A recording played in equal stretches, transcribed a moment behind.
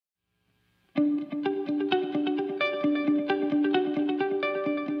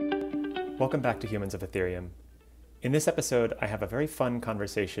Welcome back to Humans of Ethereum. In this episode, I have a very fun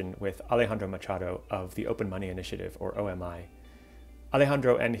conversation with Alejandro Machado of the Open Money Initiative, or OMI.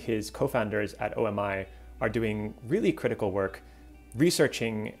 Alejandro and his co-founders at OMI are doing really critical work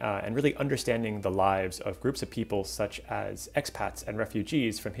researching and really understanding the lives of groups of people such as expats and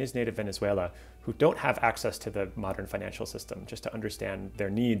refugees from his native Venezuela who don't have access to the modern financial system, just to understand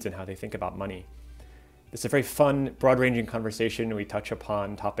their needs and how they think about money. It's a very fun, broad-ranging conversation. We touch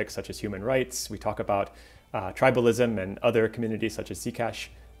upon topics such as human rights. We talk about tribalism and other communities such as Zcash.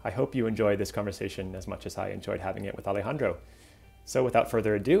 I hope you enjoy this conversation as much as I enjoyed having it with Alejandro. So without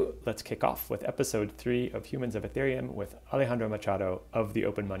further ado, let's kick off with episode 3 of Humans of Ethereum with Alejandro Machado of the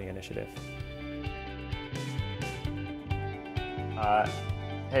Open Money Initiative.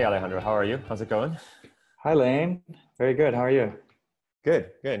 Hey Alejandro, how are you? How's it going? Hi Lane, very good. How are you?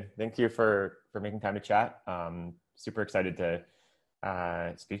 Good. Thank you for making time to chat. Super excited to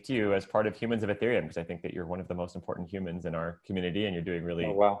speak to you as part of Humans of Ethereum, because I think that you're one of the most important humans in our community and you're doing really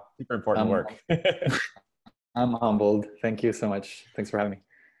super important work. I'm humbled. Thank you so much. Thanks for having me.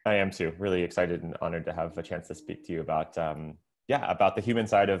 I am too. Really excited and honored to have a chance to speak to you about, about the human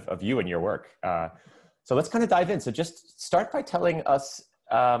side of you and your work. So let's kind of dive in. So just start by telling us,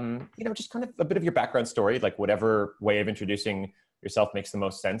 just kind of a bit of your background story, like whatever way of introducing yourself makes the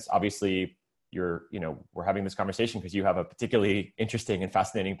most sense. Obviously, we're having this conversation because you have a particularly interesting and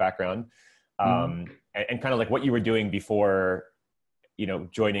fascinating background, and kind of like what you were doing before,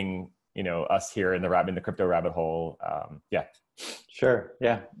 joining us here in the crypto rabbit hole. Sure.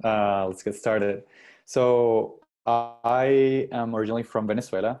 Yeah. Let's get started. So I am originally from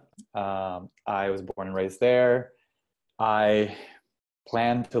Venezuela. I was born and raised there. I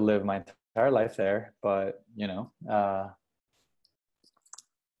planned to live my entire life there, but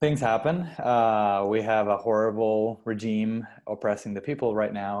things happen. We have a horrible regime oppressing the people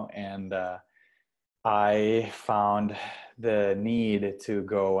right now, and I found the need to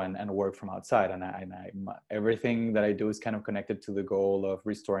go and work from outside, and everything that I do is kind of connected to the goal of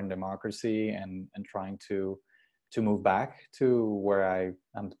restoring democracy and trying to move back to where I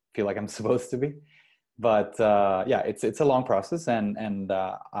feel like I'm supposed to be. But it's a long process, and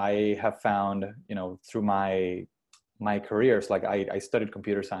I have found through my careers, like I studied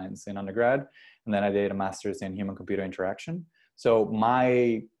computer science in undergrad, and then I did a master's in human computer interaction. So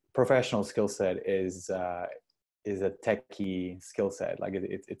my professional skill set is a techie skill set, like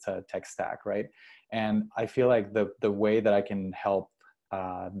it's a tech stack, right? And I feel like the way that I can help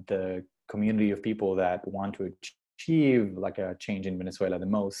the community of people that want to achieve like a change in Venezuela the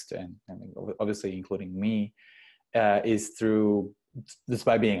most, and obviously including me, is through just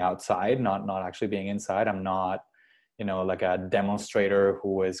by being outside, not actually being inside. I'm not like a demonstrator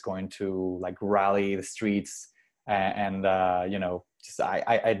who is going to like rally the streets and just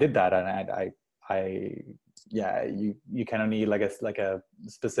I did that, and you kind of need like a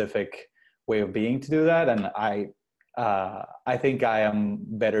specific way of being to do that, and I think I am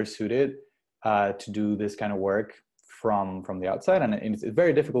better suited to do this kind of work from the outside, and it's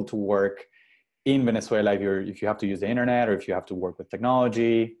very difficult to work in Venezuela if you have to use the internet, or if you have to work with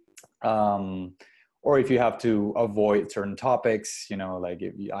technology, or if you have to avoid certain topics.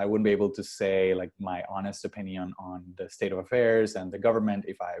 I wouldn't be able to say like my honest opinion on the state of affairs and the government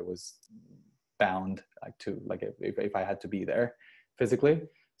if I was bound if I had to be there physically.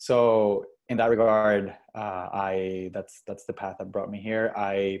 So in that regard, that's the path that brought me here.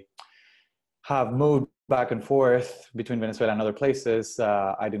 I have moved back and forth between Venezuela and other places.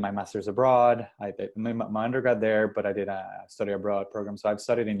 I did my master's abroad. I did my undergrad there, but I did a study abroad program. So I've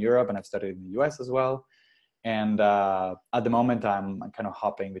studied in Europe and I've studied in the US as well. And at the moment, I'm kind of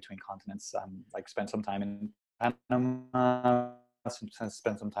hopping between continents. I'm like spent some time in Panama,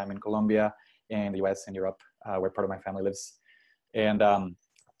 spent some time in Colombia, in the US and Europe, where part of my family lives. And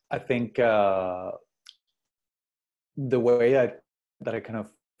I think the way that I kind of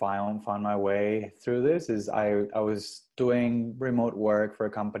found my way through this is I was doing remote work for a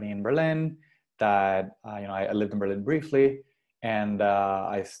company in Berlin that I lived in Berlin briefly, and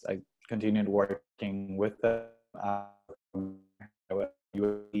I continued working with them at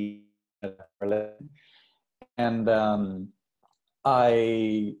Berlin. And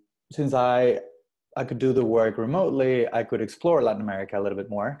since I could do the work remotely, I could explore Latin America a little bit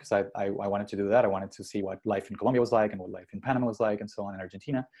more, because I wanted to do that. I wanted to see what life in Colombia was like and what life in Panama was like and so on in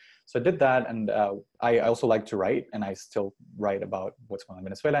Argentina. So I did that, and I also like to write, and I still write about what's going on in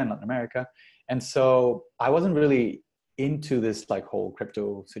Venezuela and Latin America. And so I wasn't really into this like whole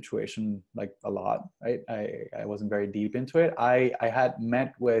crypto situation like a lot, right? I wasn't very deep into it. I had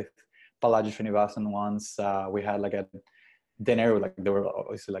met with Balaji Srinivasan once. We had like a dinner. Like there were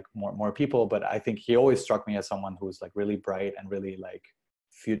obviously like more people, but I think he always struck me as someone who's like really bright and really like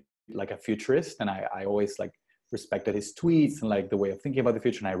like a futurist. And I always like respected his tweets and like the way of thinking about the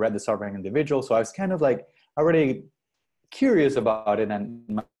future. And I read The Sovereign Individual, so I was kind of like already curious about it.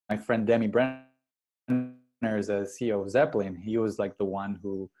 And my friend Demi Brenner is a CEO of Zeppelin. He was like the one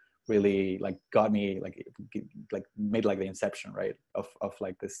who really like got me like made like the inception, right, of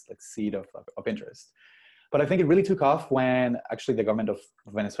like this like seed of interest. But I think it really took off when actually the government of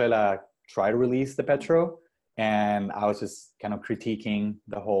Venezuela tried to release the petro, and I was just kind of critiquing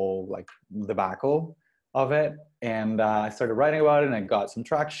the whole like debacle of it. And I started writing about it, and I got some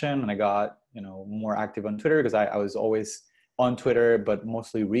traction, and I got, you know, more active on Twitter, because I was always on Twitter, but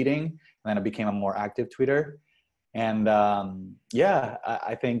mostly reading. And then I became a more active tweeter. And yeah,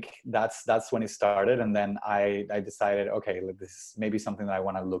 I think that's when it started. And then I decided, okay, this is maybe something that I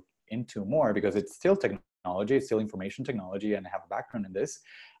want to look into more, because it's still technology, it's still information technology, and I have a background in this.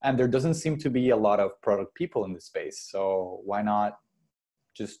 And there doesn't seem to be a lot of product people in this space. So why not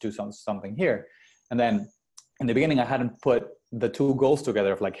just do something here? And then in the beginning, I hadn't put the two goals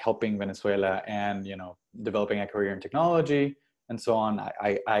together of like helping Venezuela and, you know, developing a career in technology and so on.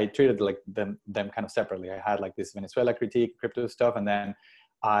 I treated like them kind of separately. I had like this Venezuela critique, crypto stuff, and then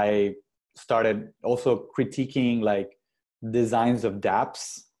I started also critiquing like designs of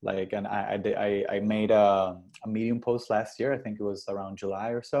dApps. Like, and I made a Medium post last year, I think it was around July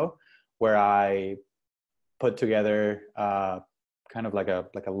or so, where I put together kind of like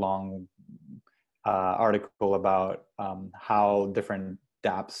a long article about how different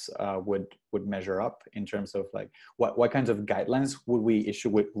dApps would measure up in terms of like what kinds of guidelines would we issue,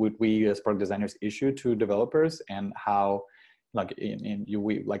 would we as product designers issue to developers, and how like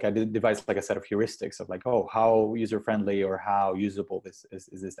I did devise like a set of heuristics of like, oh, how user friendly or how usable is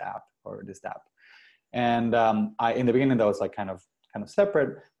this app or this app. And I, in the beginning, that was like kind of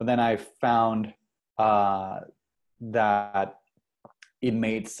separate, but then I found that it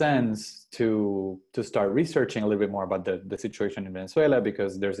made sense to start researching a little bit more about the situation in Venezuela,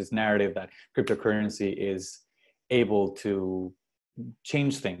 because there's this narrative that cryptocurrency is able to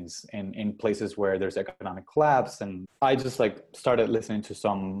change things in places where there's economic collapse. And I just like started listening to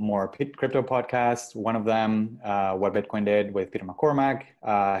some more crypto podcasts. One of them, What Bitcoin Did, with Peter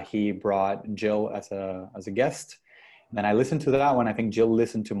McCormack. He brought Jill as a guest. And then I listened to that one. I think Jill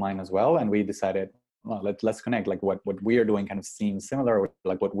listened to mine as well. And we decided, well, let's connect. Like what we are doing kind of seems similar.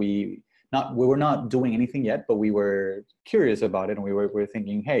 Like what we were not doing anything yet, but we were curious about it. And we were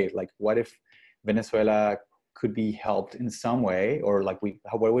thinking, hey, like what if Venezuela could be helped in some way, or like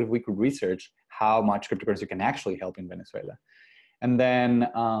what if we could research how much cryptocurrency can actually help in Venezuela? And then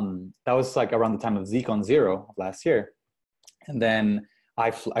that was like around the time of ZCon 0 of last year. And then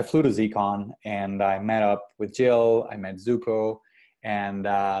I flew to ZCon, and I met up with Jill, I met Zuko, and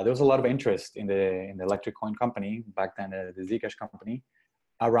there was a lot of interest in the electric coin company, back then the Zcash company,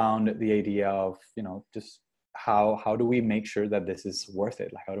 around the idea of, you know, just how do we make sure that this is worth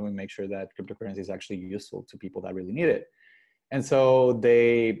it? Like, how do we make sure that cryptocurrency is actually useful to people that really need it? And so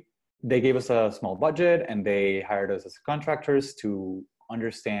they gave us a small budget, and they hired us as contractors to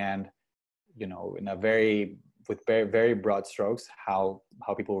understand, you know, with very broad strokes, how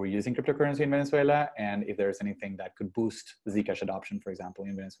people were using cryptocurrency in Venezuela, and if there's anything that could boost Zcash adoption, for example,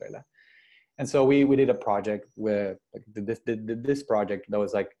 in Venezuela. And so we did a project with like this project that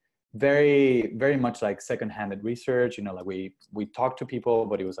was like very, very much like second-handed research. You know, like we talked to people,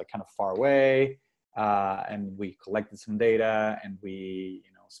 but it was like kind of far away, and we collected some data, and we,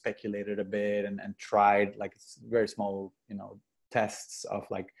 you know, speculated a bit and tried like very small, you know, tests of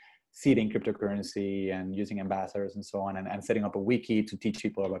like seeding cryptocurrency and using ambassadors and so on, and setting up a wiki to teach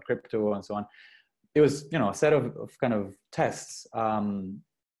people about crypto and so on. It was, you know, a set of kind of tests,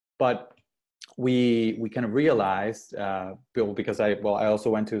 but we kind of realized, because I also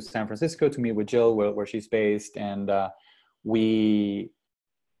went to San Francisco to meet with Jill, where she's based, and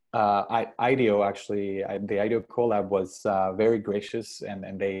IDEO, actually, the IDEO collab was very gracious,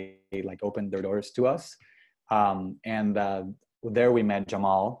 and they like opened their doors to us, and there we met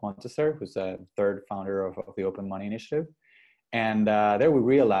Jamal Montesser, who's the third founder of the Open Money Initiative. And there we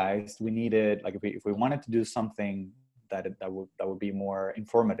realized we needed, like, if we wanted to do something that would be more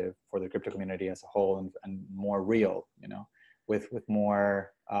informative for the crypto community as a whole, and more real, you know, with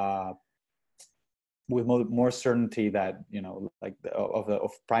more certainty that, you know, like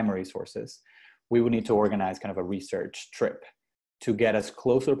of primary sources, we would need to organize kind of a research trip to get as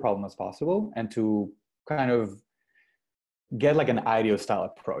close to the problem as possible, and to kind of get like an IDEO style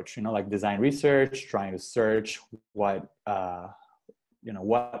approach, you know, like design research, trying to search what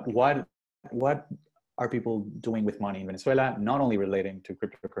are people doing with money in Venezuela, not only relating to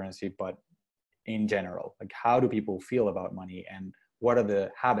cryptocurrency, but in general. Like, how do people feel about money, and what are the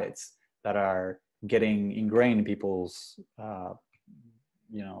habits that are getting ingrained in people's,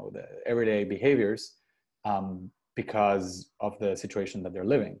 the everyday behaviors because of the situation that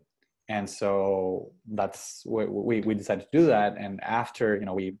they're living. And so that's what we decided to do that. And after,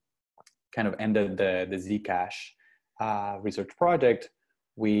 we kind of ended the Zcash research project,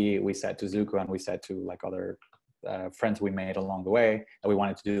 we said to Zuko, and we said to like other friends we made along the way, that we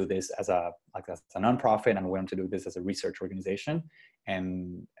wanted to do this as a nonprofit, and we wanted to do this as a research organization,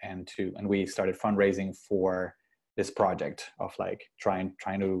 and we started fundraising for this project of like trying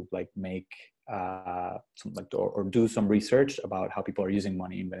to like make or do some research about how people are using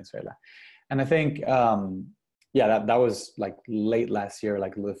money in Venezuela. And I think that was like late last year,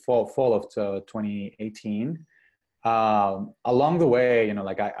 like the fall of 2018. Along the way,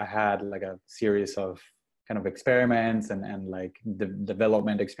 like I had like a series of kind of experiments and like the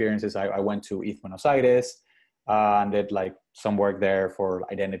development experiences. I went to Buenos Aires and did like some work there for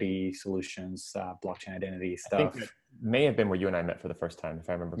identity solutions, blockchain identity stuff. I think that may have been where you and I met for the first time, if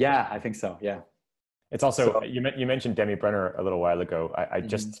I remember. Yeah, I think so. Yeah. It's also, you mentioned Demi Brenner a little while ago. I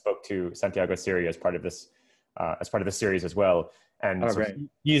just spoke to Santiago Siri as part of this series as well. And so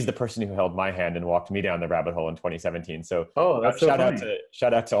he's the person who held my hand and walked me down the rabbit hole in 2017. So, that's so funny.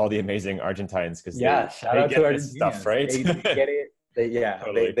 Shout out to all the amazing Argentines, because shout out to Argentinians. Stuff, right? They get it.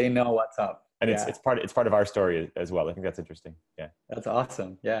 Totally. They know what's up. And it's part of our story as well. I think that's interesting. Yeah. That's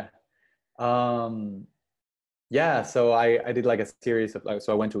awesome. Yeah. So I did like a series of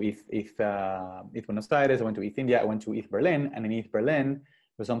so I went to ETH Buenos Aires, I went to ETH India, I went to ETH Berlin, and in ETH Berlin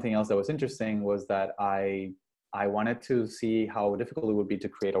was something else that was interesting, was that I wanted to see how difficult it would be to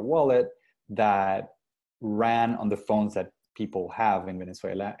create a wallet that ran on the phones that people have in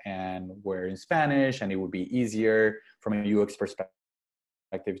Venezuela and were in Spanish, and it would be easier from a UX perspective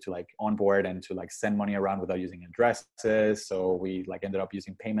to like onboard and to like send money around without using addresses. So we like ended up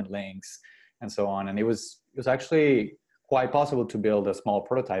using payment links and so on. And it was actually quite possible to build a small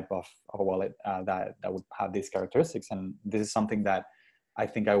prototype of a wallet that would have these characteristics. And this is something that I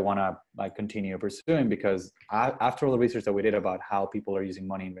think I want to like continue pursuing, because after all the research that we did about how people are using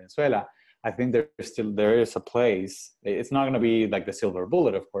money in Venezuela, I think there is a place. It's not going to be like the silver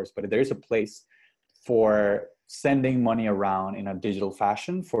bullet, of course, but there is a place for sending money around in a digital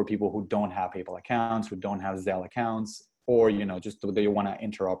fashion for people who don't have PayPal accounts, who don't have Zelle accounts, or just they want to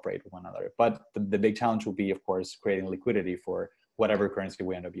interoperate with one another. But the big challenge will be, of course, creating liquidity for whatever currency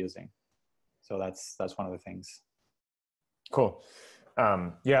we end up using. So that's one of the things. Cool.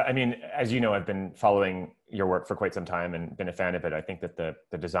 I mean, as you know, I've been following your work for quite some time and been a fan of it. I think that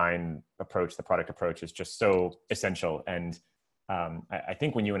the design approach, the product approach, is just so essential. And I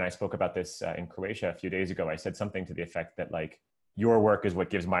think when you and I spoke about this in Croatia a few days ago, I said something to the effect that like, your work is what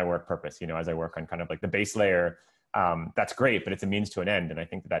gives my work purpose. As I work on kind of like the base layer, that's great, but it's a means to an end. And I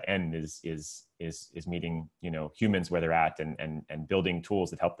think that end is meeting, humans where they're at and building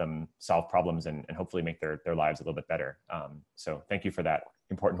tools that help them solve problems and hopefully make their lives a little bit better. So thank you for that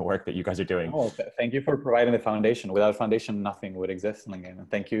important work that you guys are doing. Oh, thank you for providing the foundation. Without a foundation, nothing would exist. And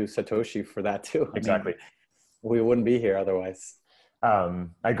thank you, Satoshi, for that too. Exactly. We wouldn't be here otherwise. I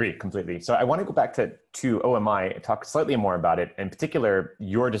agree completely. So I want to go back to OMI and talk slightly more about it, in particular,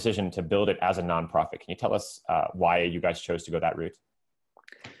 your decision to build it as a nonprofit. Can you tell us why you guys chose to go that route?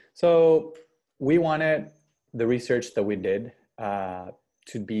 So we wanted the research that we did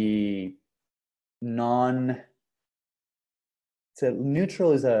to be so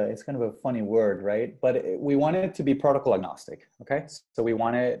neutral it's kind of a funny word, right? But we wanted it to be protocol agnostic, okay? So we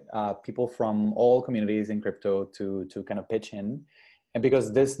wanted people from all communities in crypto to kind of pitch in, and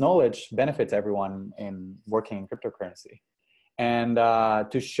because this knowledge benefits everyone in working in cryptocurrency. And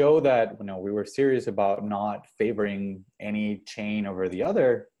to show that we were serious about not favoring any chain over the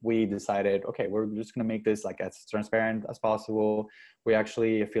other, we decided, okay, we're just going to make this like as transparent as possible. We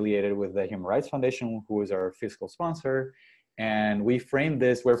actually affiliated with the Human Rights Foundation, who is our fiscal sponsor. And we're framing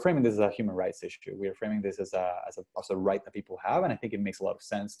this as a human rights issue. We are framing this as a right that people have. And I think it makes a lot of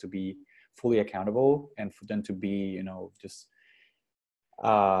sense to be fully accountable and for them to be, just.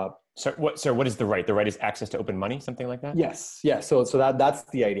 So what is the right? The right is access to open money, something like that? Yes. Yeah. So that's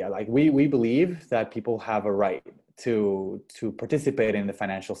the idea. Like we believe that people have a right to participate in the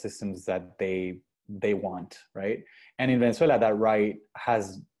financial systems that they want, right? And in Venezuela, that right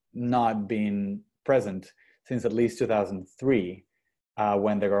has not been present since at least 2003,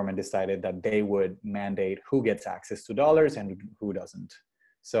 when the government decided that they would mandate who gets access to dollars and who doesn't.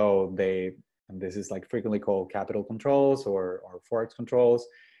 So this is like frequently called capital controls or forex controls.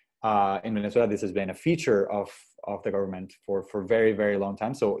 In Venezuela, this has been a feature of the government for very, very long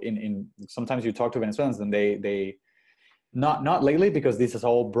time. So sometimes you talk to Venezuelans and they not lately, because this is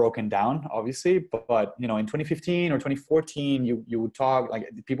all broken down, obviously, but in 2015 or 2014, you would talk, like,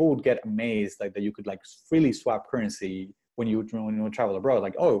 people would get amazed, like, that you could, like, freely swap currency when you travel abroad.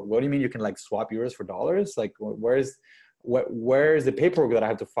 Like, oh, what do you mean you can, like, swap euros for dollars? Like, where's the paperwork that I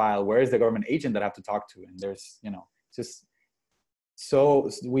have to file? Where is the government agent that I have to talk to? And there's, just, so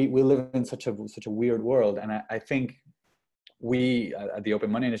we live in such a weird world. And I think we at the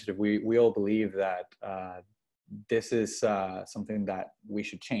Open Money Initiative, we all believe that this is something that we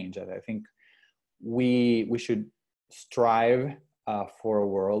should change. I think we should strive for a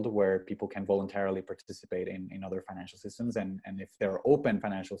world where people can voluntarily participate in other financial systems, and if they're open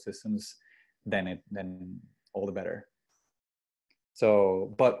financial systems, then all the better.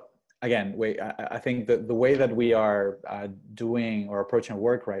 So, but again, I think that the way that we are doing or approaching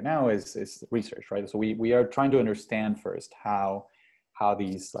work right now is research, right? So we are trying to understand first how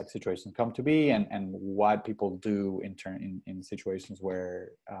these, like, situations come to be, and what people do in situations where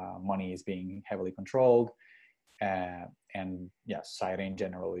money is being heavily controlled, and yeah, society in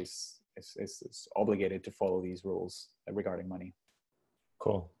general is obligated to follow these rules regarding money.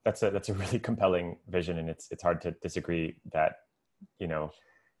 Cool. That's a really compelling vision, and it's hard to disagree that,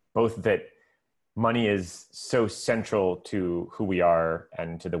 both that money is so central to who we are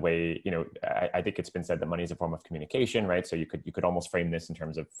and to the way, I think it's been said that money is a form of communication, right? So you could almost frame this in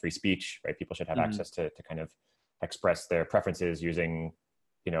terms of free speech, right? People should have access to kind of express their preferences using,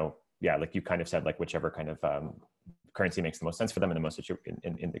 like you kind of said, like, whichever kind of currency makes the most sense for them in the most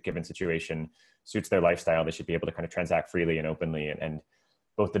in the given situation, suits their lifestyle. They should be able to kind of transact freely and openly, and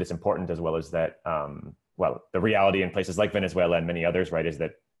both that it's important, as well as that, the reality in places like Venezuela and many others, right, is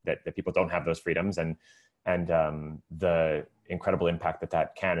that people don't have those freedoms, and the incredible impact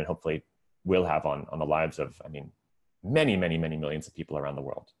that can and hopefully will have on the lives of, many, many, many millions of people around the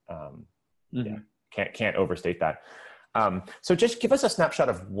world. Yeah, can't overstate that. So just give us a snapshot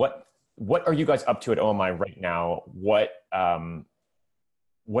of what are you guys up to at OMI right now? What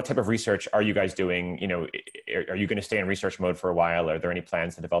type of research are you guys doing? Are you going to stay in research mode for a while? Are there any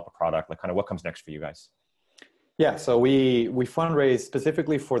plans to develop a product? Like, kind of what comes next for you guys? Yeah, so we fundraise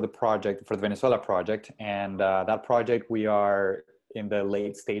specifically for the project, for the Venezuela project, and that project, we are in the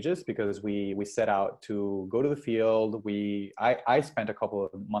late stages, because we set out to go to the field. I spent a couple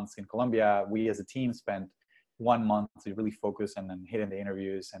of months in Colombia. We as a team spent 1 month to really focus and then hitting the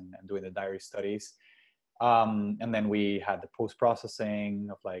interviews and doing the diary studies. And then we had the post-processing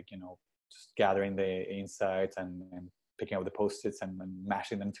of, like, just gathering the insights and picking up the post-its and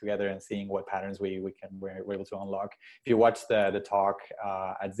mashing them together and seeing what patterns we're able to unlock. If you watch the talk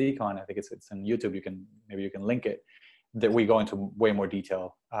at ZCon, I think it's on YouTube. Maybe you can link it. That we go into way more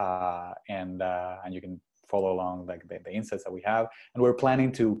detail, and you can follow along, like, the insights that we have. And we're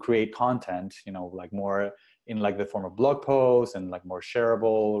planning to create content, like, more in, like, the form of blog posts and, like, more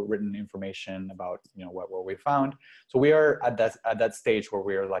shareable written information about, what we found. So we are at that stage where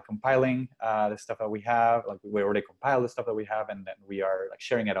we are, like, compiling the stuff that we have. Like, we already compiled the stuff that we have, and then we are, like,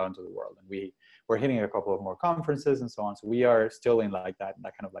 sharing it out into the world. And we're hitting a couple of more conferences and so on. So we are still in, like, that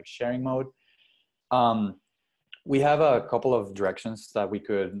kind of, like, sharing mode. We have a couple of directions that we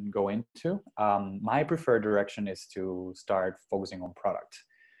could go into. My preferred direction is to start focusing on product.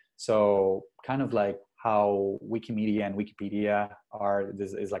 So kind of like how Wikimedia and Wikipedia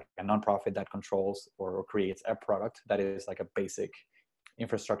this is like a nonprofit that controls or creates a product that is like a basic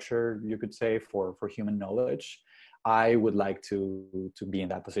infrastructure, you could say, for human knowledge. I would like to be in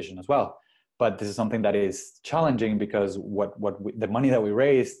that position as well. But this is something that is challenging, because the money that we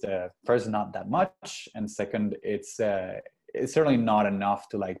raised, first, not that much, and second, it's certainly not enough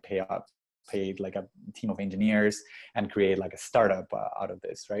to, like, pay like a team of engineers and create, like, a startup out of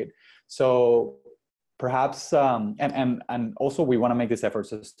this, right? So perhaps, and also we want to make this effort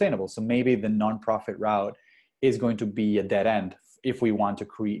sustainable. So maybe the nonprofit route is going to be a dead end if we want to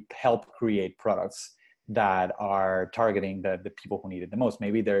help create products that are targeting the people who need it the most.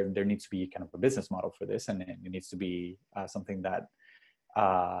 Maybe there needs to be kind of a business model for this, and it needs to be something that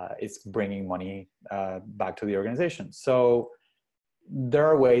is bringing money back to the organization. So there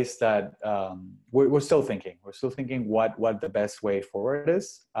are ways that we're still thinking. We're still thinking what the best way forward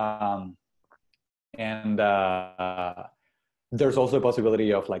is. And there's also a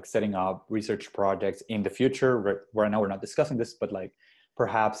possibility of, like, setting up research projects in the future. Right now we're not discussing this, but, like,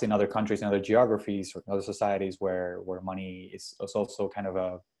 perhaps in other countries, in other geographies, or in other societies where money is also kind of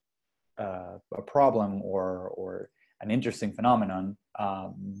a problem or an interesting phenomenon,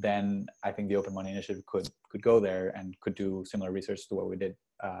 then I think the Open Money Initiative could go there and could do similar research to what we did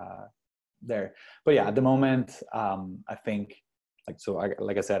there. But yeah, at the moment, I think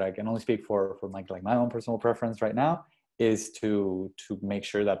like I said, I can only speak for like my own personal preference right now is to make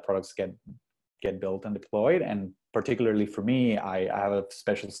sure that products get built and deployed. And particularly for me, I have a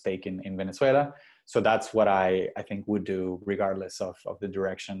special stake in Venezuela. So that's what I think would do regardless of the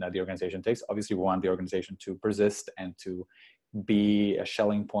direction that the organization takes. Obviously, we want the organization to persist and to be a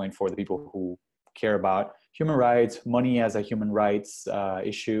shelling point for the people who care about human rights, money as a human rights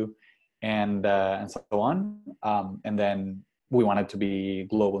issue, and so on. And then we want it to be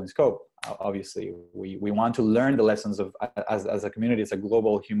global in scope. Obviously, we want to learn the lessons of, as a community, as a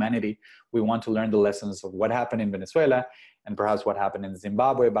global humanity, we want to learn the lessons of what happened in Venezuela and perhaps what happened in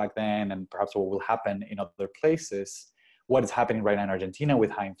Zimbabwe back then, and perhaps what will happen in other places, what is happening right now in Argentina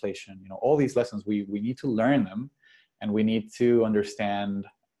with high inflation. All these lessons, we need to learn them, and we need to understand,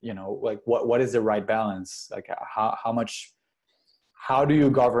 like what is the right balance? Like how do you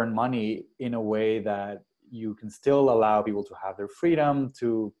govern money in a way that you can still allow people to have their freedom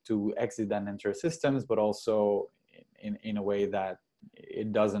to exit and enter systems, but also in a way that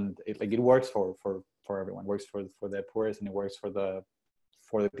it works for everyone, works for the poorest, and it works for the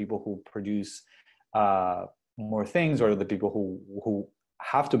people who produce more things, or the people who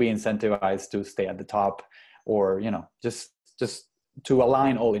have to be incentivized to stay at the top, or just to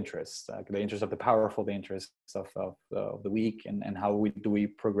align all interests, the interests of the powerful, the interests of the weak, and how do we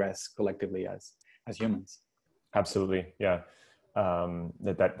progress collectively as humans. Absolutely. Yeah.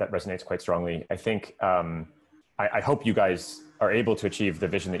 That resonates quite strongly. I think, I hope you guys are able to achieve the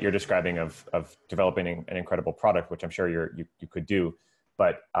vision that you're describing of developing an incredible product, which I'm sure you could do.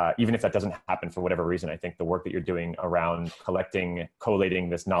 But even if that doesn't happen for whatever reason, I think the work that you're doing around collecting, collating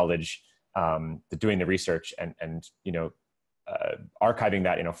this knowledge, doing the research, and archiving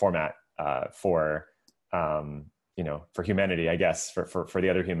that in a format for humanity, I guess, for the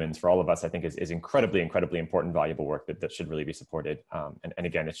other humans, for all of us, I think is incredibly important, valuable work that should really be supported. And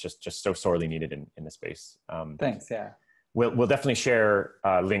again, it's just so sorely needed in the space. Thanks. Yeah. We'll definitely share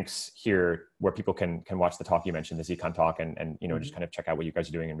links here where people can watch the talk you mentioned, the ZCon talk, and just kind of check out what you guys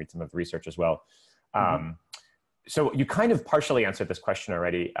are doing and read some of the research as well. So you kind of partially answered this question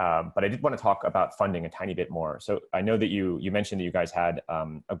already, but I did want to talk about funding a tiny bit more. So I know that you mentioned that you guys had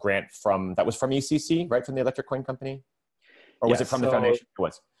a grant that was from ECC, right? From the Electric Coin Company? Or was it from the foundation? It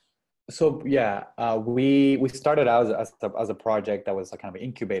was. So yeah, we started out as a project that was kind of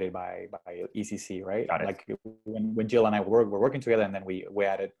incubated by ECC, right? Got it. Like when Jill and I were working together, and then we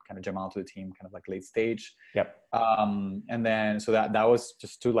added kind of Jamal to the team, kind of like late stage. Yep. And then so that was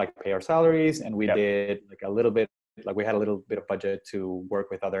just to like pay our salaries, and we did like a little bit, like we had a little bit of budget to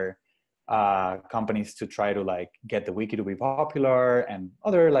work with other companies to try to like get the wiki to be popular and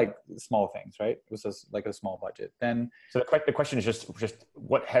other like small things, right? It was just like a small budget. Then so the question is just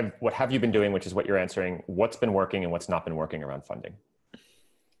what have you been doing, which is what you're answering. What's been working and what's not been working around funding?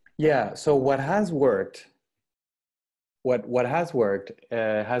 Yeah, so what has worked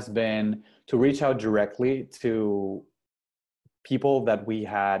has been to reach out directly to people that we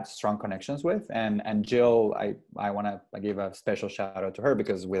had strong connections with, and Jill, I give a special shout out to her,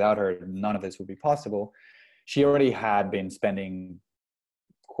 because without her none of this would be possible. She already had been spending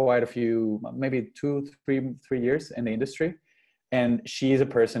quite a few, maybe 2-3 years in the industry, and she is a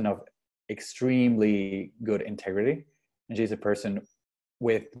person of extremely good integrity, and she's a person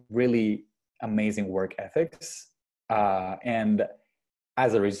with really amazing work ethics, and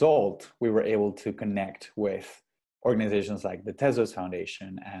as a result we were able to connect with organizations like the Tezos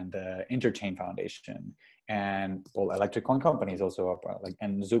Foundation and the Interchain Foundation, and Electric Coin Companies also,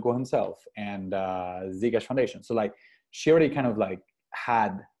 and Zuko himself, and Zcash Foundation. So like she already kind of like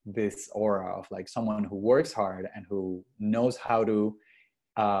had this aura of like someone who works hard and who knows how to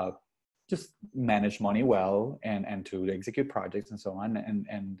just manage money well, and to execute projects and so on.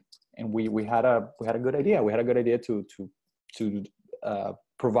 And we had a good idea. We had a good idea to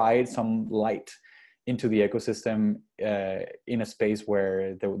provide some light into the ecosystem in a space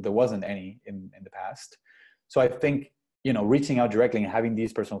where there wasn't any in the past. So I think, reaching out directly and having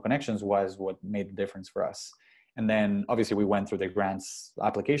these personal connections was what made the difference for us. And then obviously we went through the grants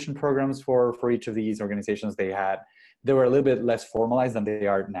application programs for each of these organizations. They were a little bit less formalized than they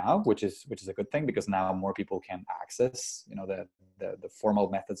are now, which is a good thing, because now more people can access, the formal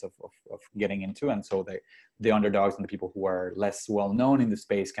methods of getting into. And so the underdogs and the people who are less well known in the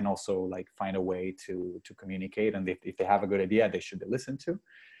space can also like find a way to communicate. And if they have a good idea, they should be listened to.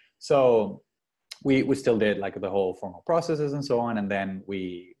 So we still did like the whole formal processes and so on. And then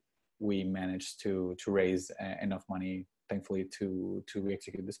we managed to raise enough money, thankfully, to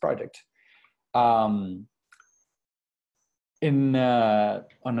execute this project. In on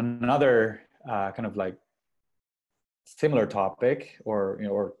another kind of like similar topic,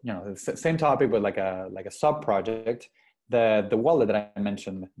 or the same topic but like a sub project, the wallet that I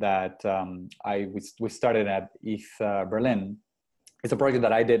mentioned that we started at ETH Berlin. It's a project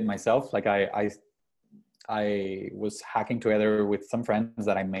that I did myself. Like I was hacking together with some friends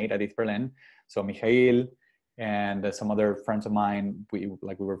that I made at ETH Berlin. So Michael and some other friends of mine, we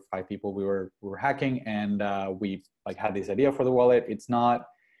were 5 people. We were hacking, and we like had this idea for the wallet.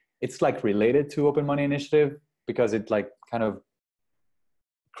 It's like related to Open Money Initiative because it like kind of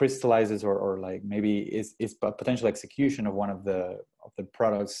crystallizes or like maybe is a potential execution of one of the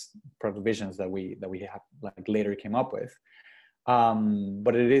product visions that we have like later came up with.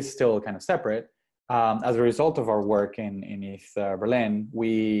 But it is still kind of separate. As a result of our work in ETH Berlin,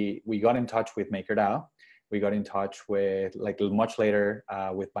 we got in touch with MakerDAO. We got in touch with like much later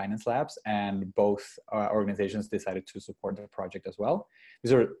with Binance Labs, and both organizations decided to support the project as well.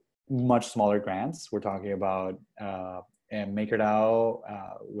 These are much smaller grants. We're talking about, and MakerDAO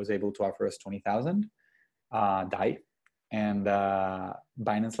was able to offer us 20,000 DAI, and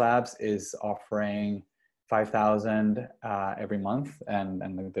Binance Labs is offering 5,000 every month,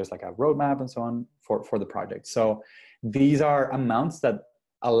 and there's like a roadmap and so on for the project. So these are amounts that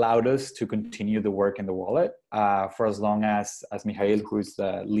allowed us to continue the work in the wallet for as long as Michael, who's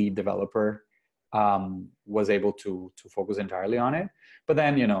the lead developer, was able to focus entirely on it. But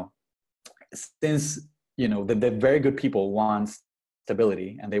then, since, the very good people want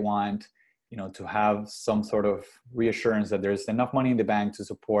stability, and they want, to have some sort of reassurance that there's enough money in the bank to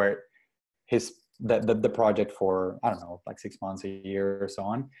support the project for, I don't know, like 6 months, a year or so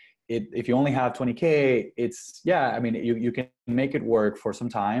on. If you only have 20K, you can make it work for some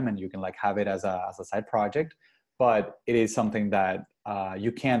time, and you can like have it as a side project, but it is something that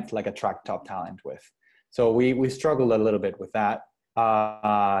you can't like attract top talent with. So we struggled a little bit with that.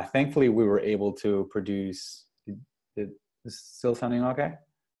 Thankfully, we were able to produce. Is this still sounding okay?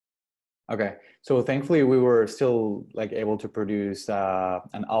 Okay, so thankfully we were still like able to produce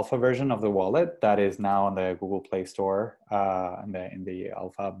an alpha version of the wallet that is now on the Google Play Store in the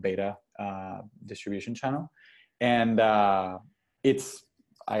alpha beta distribution channel, and it's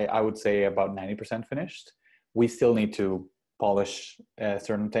I would say about 90% finished. We still need to polish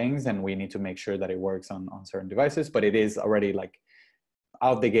certain things, and we need to make sure that it works on certain devices, but it is already like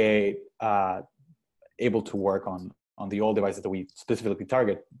out the gate able to work on the old devices that we specifically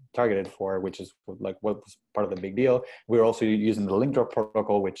targeted for, which is like what was part of the big deal. We were also using the link drop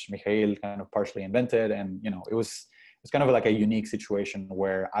protocol, which Mikhail kind of partially invented, and it was kind of like a unique situation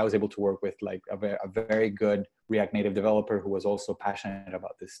where I was able to work with like a very good React Native developer who was also passionate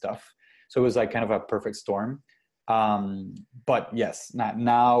about this stuff. So it was like kind of a perfect storm. But yes,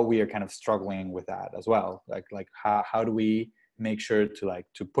 now we are kind of struggling with that as well. Like how do we make sure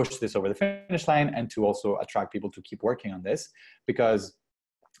to push this over the finish line, and to also attract people to keep working on this, because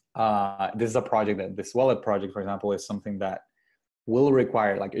this is a project that this wallet project, for example, is something that will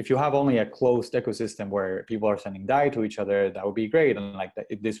require, like, if you have only a closed ecosystem where people are sending DAI to each other, that would be great. And like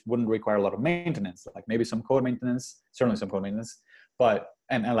this wouldn't require a lot of maintenance, like maybe some code maintenance, certainly some code maintenance, but,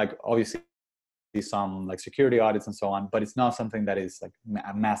 and like obviously some like security audits and so on, but it's not something that is like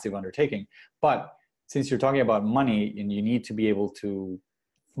a massive undertaking. But since you're talking about money, and you need to be able to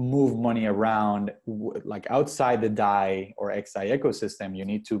move money around like outside the DAI or XI ecosystem, you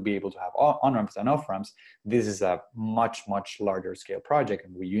need to be able to have on-ramps and off-ramps. This is a much larger scale project,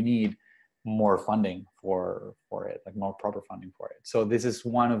 and you need more funding for it, like more proper funding for it. So this is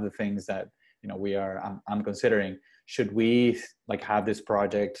one of the things that I'm considering. Should we like have this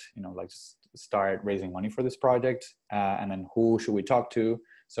project, like start raising money for this project, and then who should we talk to?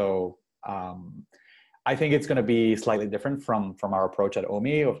 So I think it's going to be slightly different from our approach at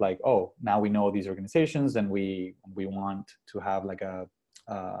OMI of like, oh, now we know these organizations, and we want to have like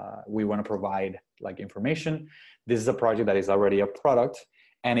we want to provide like information. This is a project that is already a product,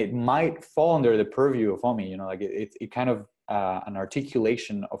 and it might fall under the purview of OMI. Like it kind of an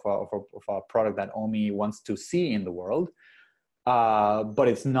articulation of a product that OMI wants to see in the world, but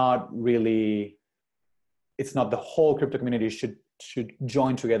it's not really. It's not the whole crypto community should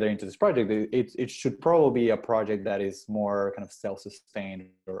join together into this project. It should probably be a project that is more kind of self-sustained,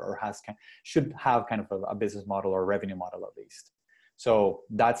 or should have kind of a business model or revenue model at least. So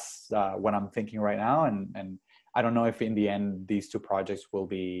that's what I'm thinking right now, and I don't know if in the end these two projects will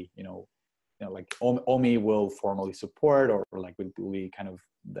be like OMI will formally support, or like will be kind of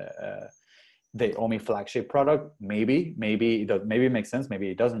the OMI flagship product. Maybe it makes sense, maybe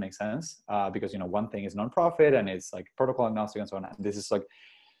it doesn't make sense, because one thing is nonprofit and it's like protocol agnostic and so on. This is like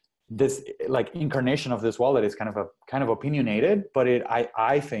this like incarnation of this wallet is kind of opinionated, but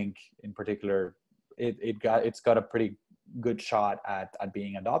I think in particular it's got a pretty good shot at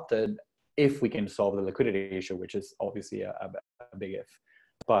being adopted if we can solve the liquidity issue, which is obviously a big if.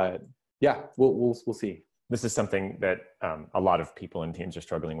 But yeah, we'll see. This is something that a lot of people and teams are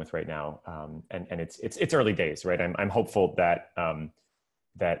struggling with right now, and it's early days, right? I'm hopeful that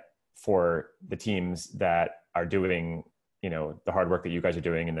that for the teams that are doing, you know, the hard work that you guys are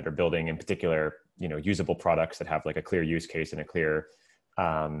doing and that are building in particular, you know, usable products that have like a clear use case and a clear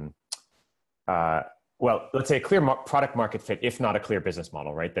well, let's say a clear product market fit, if not a clear business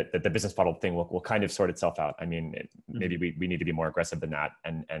model, right? That the business model thing will kind of sort itself out. I mean, maybe we need to be more aggressive than that.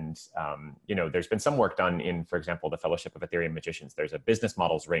 And you know, there's been some work done in, for example, the Fellowship of Ethereum Magicians. There's a business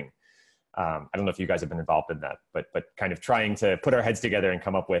models ring. I don't know if you guys have been involved in that, but kind of trying to put our heads together and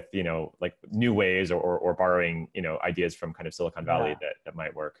come up with, you know, like new ways or borrowing, you know, ideas from kind of Silicon Valley that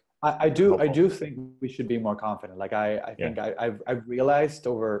might work. I do think we should be more confident. Like I think I've realized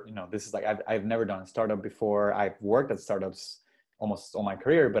over, you know, this is like, I've never done a startup before. I've worked at startups almost all my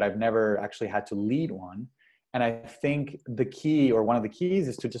career, but I've never actually had to lead one. And I think the key, or one of the keys,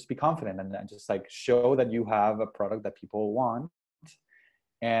 is to just be confident and just like show that you have a product that people want.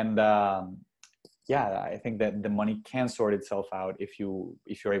 And I think that the money can sort itself out if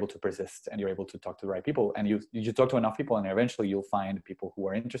you're able to persist and you're able to talk to the right people, and you talk to enough people, and eventually you'll find people who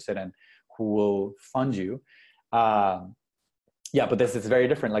are interested and who will fund you. But this is very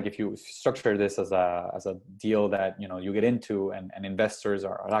different. Like if you structure this as a deal that, you know, you get into and investors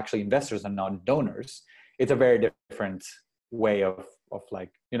are actually investors and not donors, it's a very different way of like,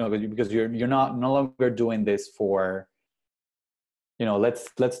 you know, because you're no longer doing this for, you know,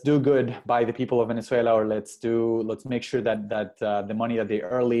 let's do good by the people of Venezuela, or let's make sure that the money that the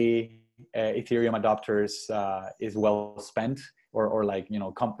early Ethereum adopters is well spent, or like, you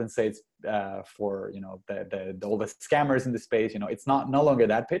know, compensates for, you know, the all the scammers in the space. You know, it's no longer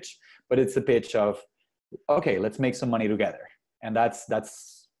that pitch, but it's a pitch of, okay, let's make some money together, and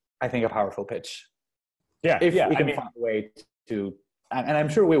that's I think a powerful pitch. Yeah, if we can find a way to, and I'm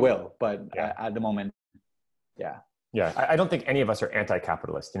sure we will, but at the moment, Yeah, I don't think any of us are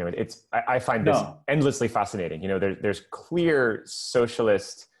anti-capitalist. You know, I find this endlessly fascinating. You know, there's clear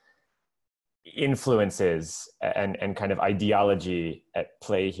socialist influences and kind of ideology at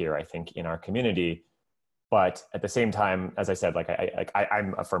play here, I think, in our community. But at the same time, as I said, like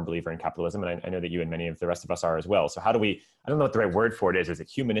I'm a firm believer in capitalism, and I know that you and many of the rest of us are as well. So how do we? I don't know what the right word for it is. Is it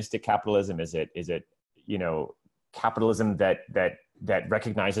humanistic capitalism? Is it you know, capitalism that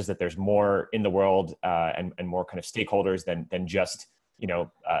recognizes that there's more in the world and more kind of stakeholders than just, you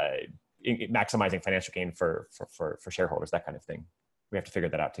know, maximizing financial gain for shareholders, that kind of thing. We have to figure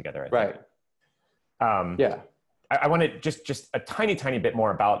that out together, I think. Right. I want to just a tiny bit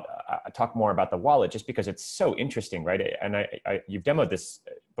more about talk more about the wallet, just because it's so interesting, right? And you've demoed this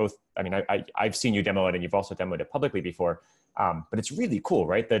both. I mean, I've seen you demo it, and you've also demoed it publicly before. But it's really cool,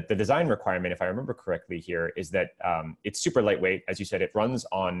 right? The design requirement, if I remember correctly here, is that it's super lightweight. As you said, it runs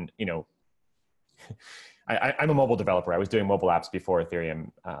on, you know, I'm a mobile developer. I was doing mobile apps before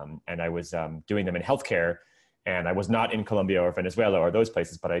Ethereum, and I was doing them in healthcare. And I was not in Colombia or Venezuela or those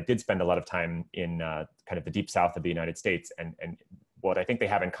places, but I did spend a lot of time in kind of the deep south of the United States. And what I think they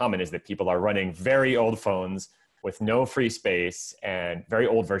have in common is that people are running very old phones with no free space and very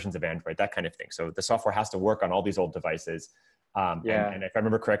old versions of Android, that kind of thing. So the software has to work on all these old devices. And if I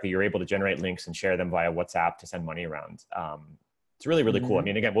remember correctly, you're able to generate links and share them via WhatsApp to send money around. It's really cool. I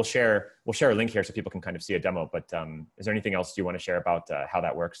mean, again, we'll share a link here so people can kind of see a demo, but is there anything else you want to share about how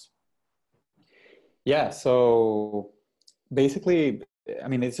that works? Yeah, so basically, I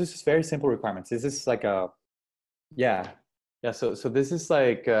mean, it's just very simple requirements. This is like so this is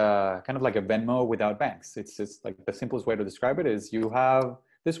like kind of like a Venmo without banks. It's just like the simplest way to describe it is you have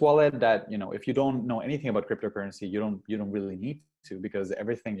this wallet that, you know, if you don't know anything about cryptocurrency, you don't really need to, because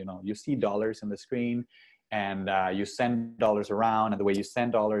everything, you know, you see dollars on the screen, and you send dollars around, and the way you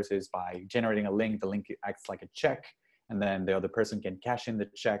send dollars is by generating a link. The link acts like a check, and then the other person can cash in the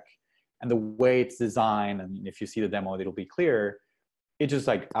check. And the way it's designed, and if you see the demo, it'll be clear, it just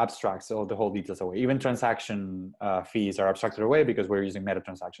like abstracts all the whole details away. Even transaction fees are abstracted away because we're using meta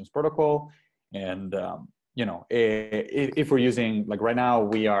transactions protocol. And, you know, if we're using, like right now,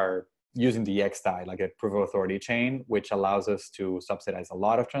 we are using the XDAI, like a proof of authority chain, which allows us to subsidize a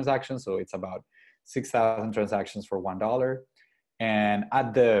lot of transactions. So it's about 6,000 transactions for $1. And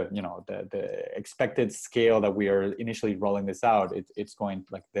at the, you know, the expected scale that we are initially rolling this out, it's going,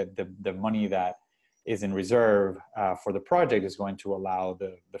 like the money that is in reserve for the project is going to allow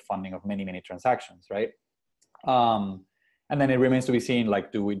the funding of many transactions, right? And And then it remains to be seen,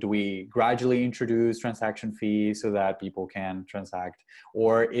 like, do we gradually introduce transaction fees so that people can transact,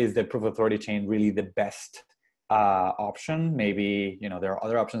 or is the proof of authority chain really the best option? Maybe, there are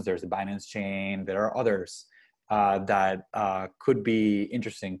other options. There's the Binance chain. There are others that could be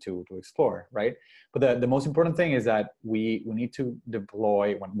interesting to explore, right? But the most important thing is that we need to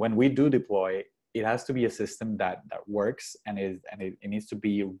deploy, when we do deploy, it has to be a system that works, and it needs to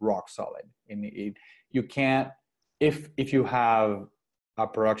be rock solid. You can't, if you have a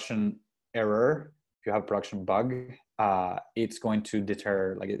production error, if you have a production bug, it's going to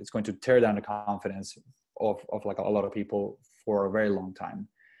it's going to tear down the confidence of like a lot of people for a very long time.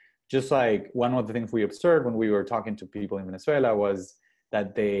 Just like one of the things we observed when we were talking to people in Venezuela was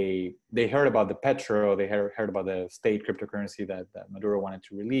that they heard about the petro, they heard about the state cryptocurrency that Maduro wanted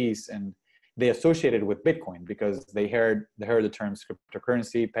to release, and they associated with Bitcoin because they heard the terms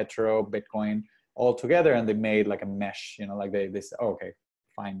cryptocurrency, petro, Bitcoin all together, and they made like a mesh, like they said, oh, okay,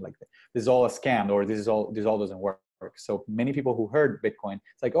 fine, like this is all a scam, or this all doesn't work. So many people who heard Bitcoin,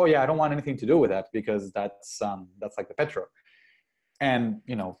 it's like, oh yeah, I don't want anything to do with that because that's like the petro. And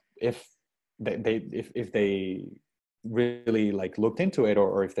if they really like looked into it,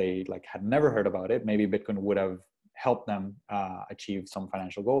 or if they like had never heard about it, maybe Bitcoin would have helped them achieve some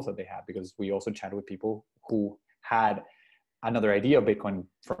financial goals that they had. Because we also chatted with people who had another idea of Bitcoin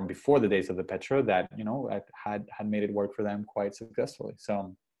from before the days of the petro that had made it work for them quite successfully.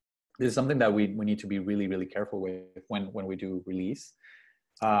 So this is something that we need to be really, really careful with when we do release.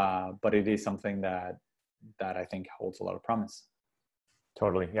 But it is something that I think holds a lot of promise.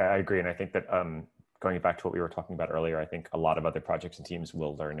 Totally. Yeah, I agree. And I think that going back to what we were talking about earlier, I think a lot of other projects and teams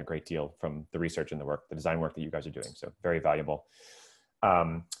will learn a great deal from the research and the design work that you guys are doing. So very valuable.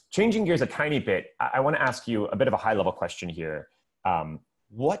 Changing gears a tiny bit, I want to ask you a bit of a high level question here.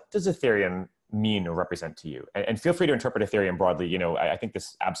 What does Ethereum mean or represent to you? And feel free to interpret Ethereum broadly. I think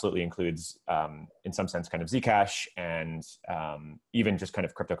this absolutely includes, in some sense, kind of Zcash and even just kind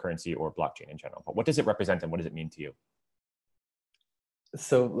of cryptocurrency or blockchain in general. But what does it represent and what does it mean to you?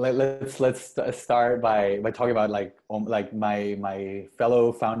 So let's start by talking about like my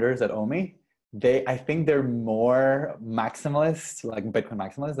fellow founders at Omi. I think they're more maximalist, like Bitcoin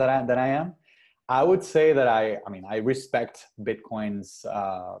maximalist than I am. I would say that I respect Bitcoin's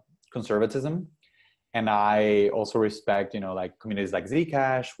conservatism, and I also respect like communities like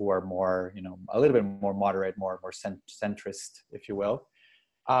Zcash, who are more a little bit more moderate, more centrist, if you will.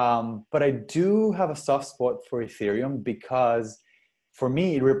 But I do have a soft spot for Ethereum because for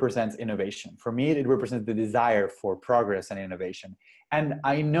me, it represents innovation. For me, it represents the desire for progress and innovation. And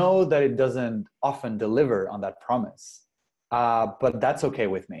I know that it doesn't often deliver on that promise, but that's okay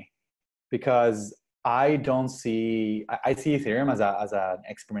with me because I see Ethereum as an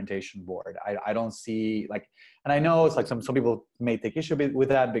experimentation board. I don't see and I know it's like some people may take issue with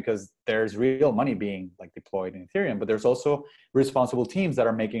that because there's real money being like deployed in Ethereum, but there's also responsible teams that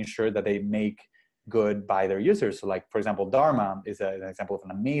are making sure that they make good by their users. So like, for example, Dharma is an example of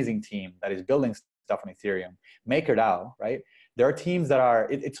an amazing team that is building stuff on Ethereum. MakerDAO, right? There are teams that are,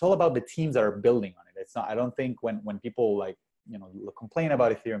 it's all about the teams that are building on it. It's not, I don't think when people like, complain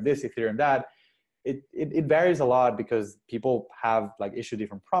about Ethereum this, Ethereum that, it varies a lot because people have like issued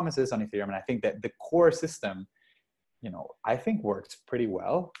different promises on Ethereum. And I think that the core system, I think works pretty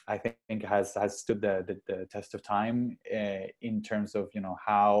well. I think has stood the test of time in terms of,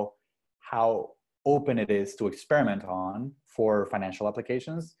 how open it is to experiment on for financial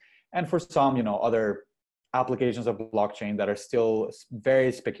applications and for some other applications of blockchain that are still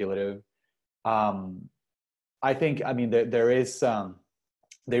very speculative. I think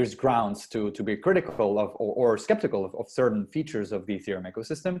there's grounds to be critical of or skeptical of certain features of the Ethereum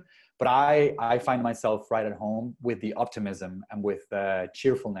ecosystem, but I find myself right at home with the optimism and with the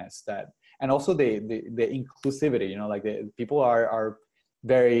cheerfulness and also the inclusivity. Like the people are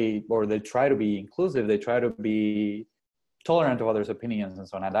very, or they try to be inclusive, they try to be tolerant of others' opinions and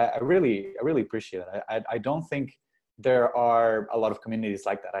so on. And I really appreciate it. I don't think there are a lot of communities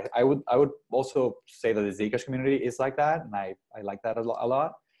like that. I would also say that the Zcash community is like that, and I like that a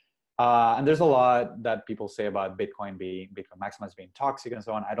lot. And there's a lot that people say about Bitcoin maximized being toxic and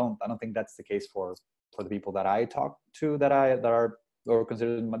so on. I don't think that's the case for the people that I talk to that are or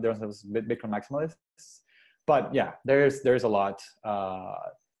consider themselves Bitcoin maximalists. But yeah, there's a lot,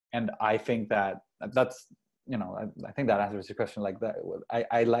 and I think that's I think that answers your question. Like that,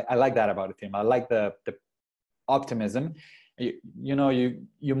 I like that about Ethereum. I like the optimism.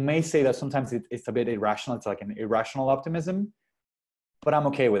 You may say that sometimes it's a bit irrational. It's like an irrational optimism, but I'm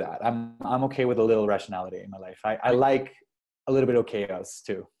okay with that. I'm okay with a little rationality in my life. I like a little bit of chaos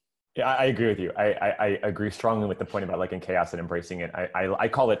too. Yeah, I agree with you. I agree strongly with the point about like in chaos and embracing it. I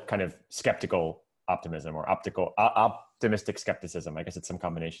call it kind of skeptical optimism or optimistic skepticism. I guess it's some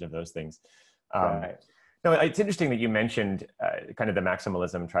combination of those things. Um, Right. no, it's interesting that you mentioned kind of the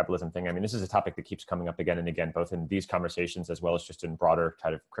maximalism, tribalism thing. I mean, this is a topic that keeps coming up again and again, both in these conversations as well as just in broader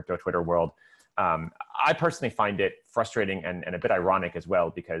kind of crypto Twitter world. I personally find it frustrating and a bit ironic as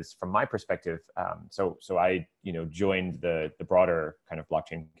well, because from my perspective, so I joined the broader kind of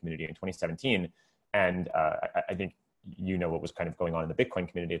blockchain community in 2017, and I think what was kind of going on in the Bitcoin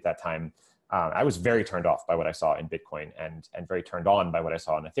community at that time. I was very turned off by what I saw in Bitcoin and very turned on by what I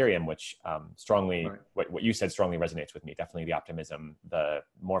saw in Ethereum, which strongly, Right. what you said strongly resonates with me. Definitely the optimism, the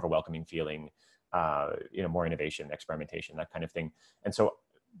more of a welcoming feeling, more innovation, experimentation, that kind of thing. And so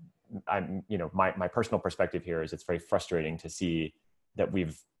I'm, my personal perspective here is it's very frustrating to see that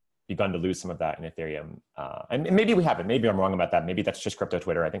we've begun to lose some of that in Ethereum. And maybe we haven't, maybe I'm wrong about that. Maybe that's just crypto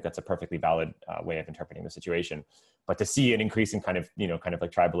Twitter. I think that's a perfectly valid way of interpreting the situation, but to see an increase in kind of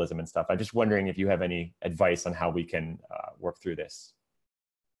like tribalism and stuff, I'm just wondering if you have any advice on how we can work through this.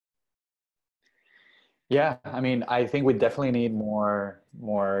 Yeah, I mean, I think we definitely need more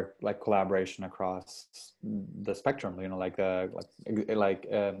like collaboration across the spectrum.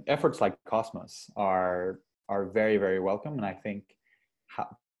 Efforts like Cosmos are very, very welcome, and I think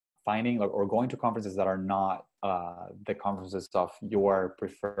finding or going to conferences that are not the conferences of your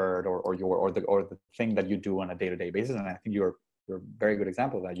preferred or the thing that you do on a day-to-day basis. And I think you're a very good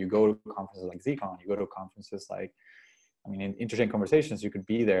example of that. You go to conferences like ZCon, you go to conferences like, I mean, in interesting conversations, you could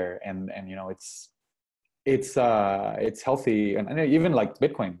be there, and it's healthy, and even like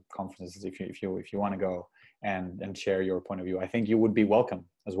Bitcoin conferences, if you want to go and share your point of view, I think you would be welcome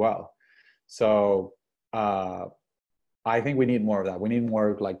as well. So I think we need more of that. We need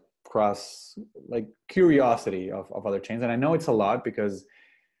more like curiosity of other chains. And I know it's a lot, because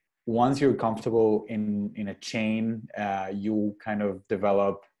once you're comfortable in a chain, you kind of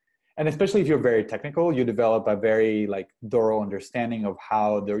develop, and especially if you're very technical, you develop a very like thorough understanding of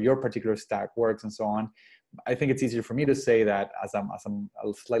how your particular stack works and so on. I think it's easier for me to say that as I'm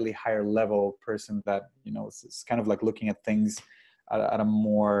a slightly higher level person that, it's kind of like looking at things at a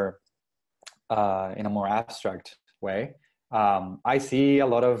more, in a more abstract way. I see a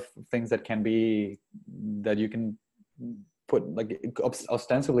lot of things that you can put like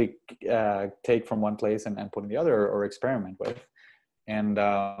ostensibly take from one place and put in the other, or experiment with. And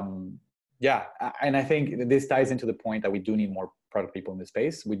yeah, and I think this ties into the point that we do need more product people in this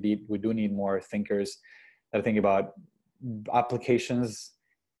space. We do need more thinkers that think about applications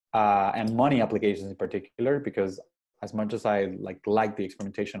and money applications in particular, because as much as I like the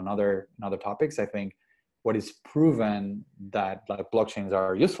experimentation on other topics, I think what is proven that like blockchains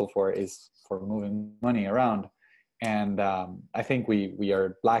are useful for is for moving money around. And I think we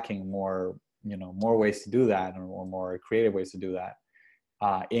are lacking more ways to do that, or more creative ways to do that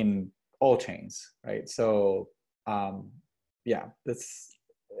in all chains, right? So yeah, that's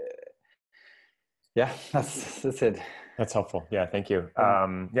it. That's helpful. Yeah, thank you.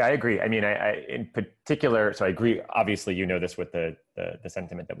 Yeah, I agree. I mean, I in particular, so I agree. Obviously, this with the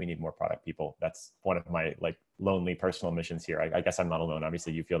sentiment that we need more product people. That's one of my like lonely personal missions here. I guess I'm not alone.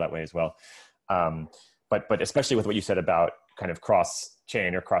 Obviously, you feel that way as well. But especially with what you said about kind of cross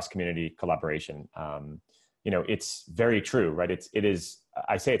chain or cross community collaboration, it's very true, right? It is.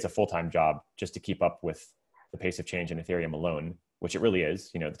 I say it's a full-time job just to keep up with the pace of change in Ethereum alone, which it really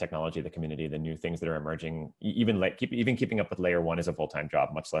is. The technology, the community, the new things that are emerging, even keeping up with layer 1 is a full-time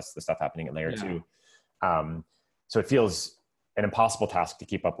job, much less the stuff happening at layer 2. So it feels an impossible task to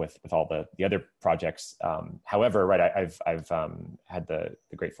keep up with all the other projects. However, right, I've had the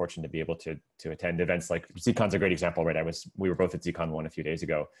great fortune to be able to attend events like ZCon's a great example, right? We were both at ZCon 1 a few days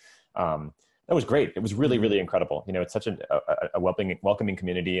ago. That was great. It was really, really incredible. It's such a welcoming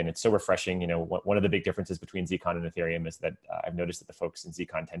community, and it's so refreshing. One of the big differences between ZCon and Ethereum is that I've noticed that the folks in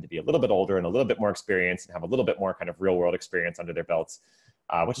ZCon tend to be a little bit older and a little bit more experienced and have a little bit more kind of real world experience under their belts,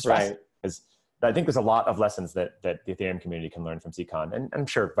 which is fascinating, because I think there's a lot of lessons that the Ethereum community can learn from ZCon, and I'm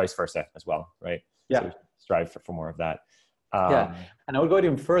sure vice versa as well, right? Yeah. So strive for more of that. Yeah, and I would go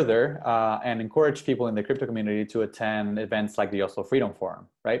even further and encourage people in the crypto community to attend events like the Oslo Freedom Forum,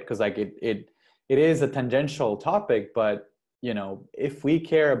 right? Because like it is a tangential topic, but if we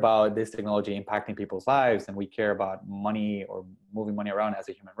care about this technology impacting people's lives, and we care about money or moving money around as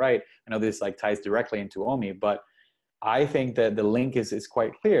a human right, I know this like ties directly into OMI, but I think that the link is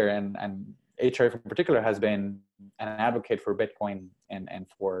quite clear, and HRF in particular has been an advocate for Bitcoin and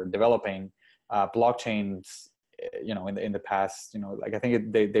for developing blockchains in the past, like I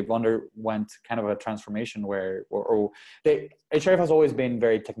think they've underwent kind of a transformation where, HRF has always been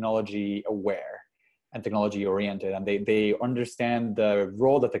very technology aware and technology oriented, and they understand the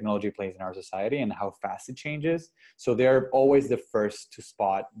role that technology plays in our society and how fast it changes. So they're always the first to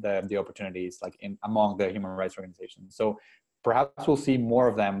spot the opportunities, like among the human rights organizations. So perhaps we'll see more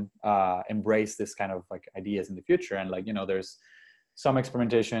of them embrace this kind of like ideas in the future. And like, there's some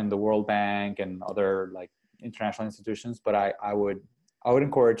experimentation in the World Bank and other like international institutions, but I would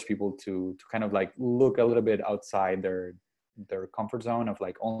encourage people to kind of like look a little bit outside their comfort zone of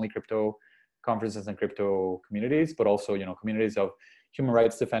like only crypto conferences and crypto communities, but also, communities of human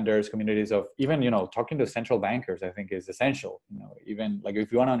rights defenders, communities of even, talking to central bankers, I think is essential. Even like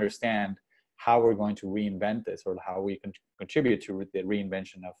if you want to understand how we're going to reinvent this or how we can contribute to the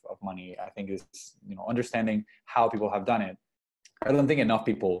reinvention of money, I think is, understanding how people have done it. I don't think enough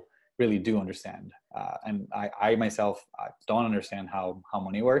people really do understand. And I myself, I don't understand how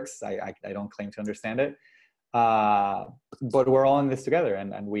money works. I don't claim to understand it. But we're all in this together.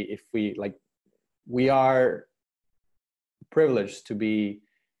 And we are privileged to be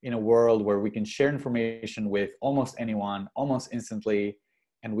in a world where we can share information with almost anyone, almost instantly,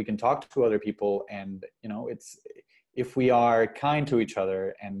 and we can talk to other people. And, if we are kind to each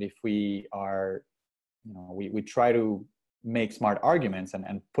other, and if we are, we try to make smart arguments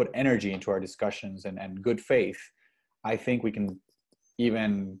and put energy into our discussions and good faith, I think we can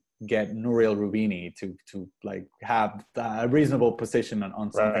even get Nouriel Roubini to like have a reasonable position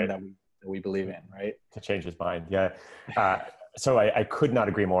on something that we believe in, right? To change his mind. Yeah. So I could not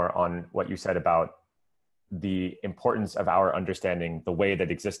agree more on what you said about the importance of our understanding the way that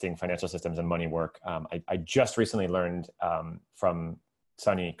existing financial systems and money work. I just recently learned from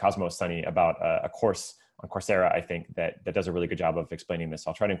Cosmos Sunny about a course on Coursera, I think, that does a really good job of explaining this.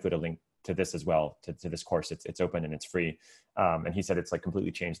 I'll try to include a link to this as well, to this course. It's open and it's free. And he said it's like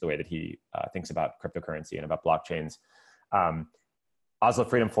completely changed the way that he thinks about cryptocurrency and about blockchains. Oslo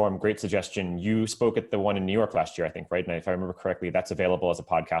Freedom Forum, great suggestion. You spoke at the one in New York last year, I think, right? And if I remember correctly, that's available as a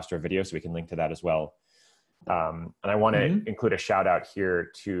podcast or a video, so we can link to that as well. And I want to include a shout out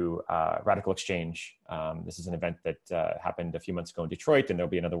here to Radical Exchange. This is an event that happened a few months ago in Detroit, and there'll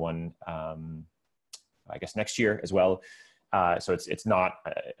be another one, I guess, next year as well. So it's not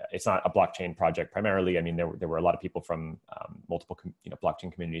a blockchain project primarily. I mean, there were a lot of people from multiple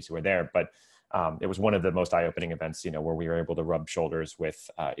blockchain communities who were there, but it was one of the most eye-opening events, where we were able to rub shoulders with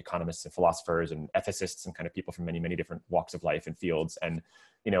economists and philosophers and ethicists and kind of people from many, many different walks of life and fields. And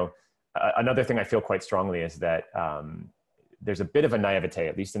another thing I feel quite strongly is that there's a bit of a naivete,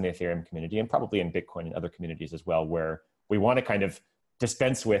 at least in the Ethereum community and probably in Bitcoin and other communities as well, where we want to kind of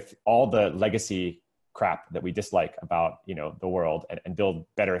dispense with all the legacy crap that we dislike about the world and build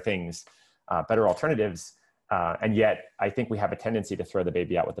better things, better alternatives. And yet I think we have a tendency to throw the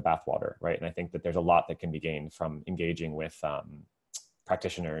baby out with the bathwater, right? And I think that there's a lot that can be gained from engaging with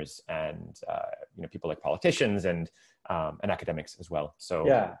practitioners and people like politicians and academics as well. So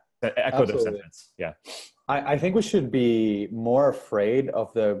yeah, echo those sentiments. Yeah, I think we should be more afraid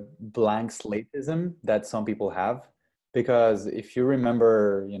of the blank slateism that some people have. Because if you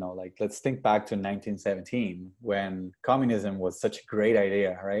remember, like let's think back to 1917 when communism was such a great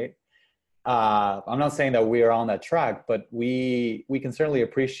idea, right? I'm not saying that we are on that track, but we can certainly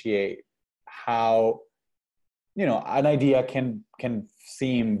appreciate how, an idea can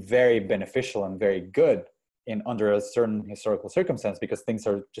seem very beneficial and very good under a certain historical circumstance because things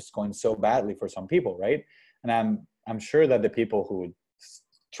are just going so badly for some people, right? And I'm sure that the people who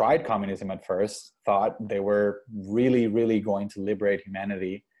tried communism at first thought they were really, really going to liberate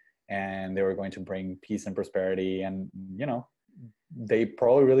humanity and they were going to bring peace and prosperity. And, they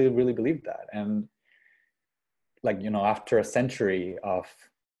probably really, really believed that. And after a century of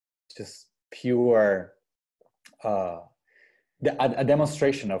just pure, a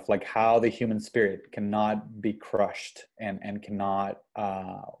demonstration of like how the human spirit cannot be crushed and cannot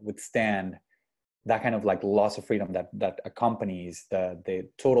withstand that kind of like loss of freedom that accompanies the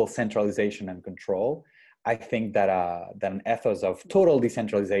total centralization and control. I think that an ethos of total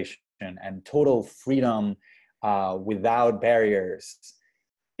decentralization and total freedom without barriers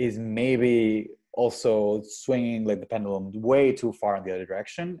is maybe also swinging like the pendulum way too far in the other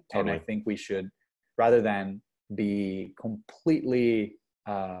direction. Totally. And I think we should, rather than be completely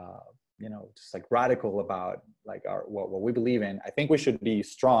just like radical about like what we believe in, I think we should be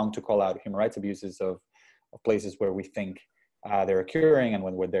strong to call out human rights abuses of places where we think they're occurring, and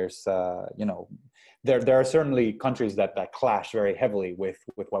where there's there are certainly countries that clash very heavily with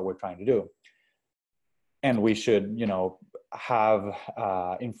what we're trying to do. And we should have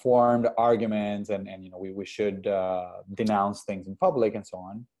informed arguments, and we should denounce things in public and so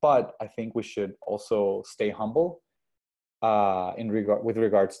on. But I think we should also stay humble with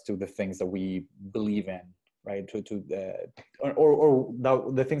regards to the things that we believe in, right? The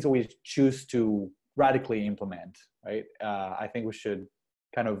things that we choose to radically implement, right? I think we should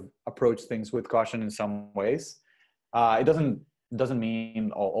kind of approach things with caution in some ways. It doesn't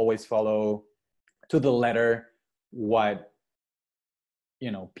mean I'll always follow to the letter what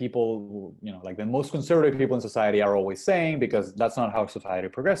people, like the most conservative people in society are always saying, because that's not how society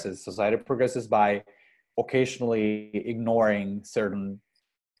progresses. Society progresses by occasionally ignoring certain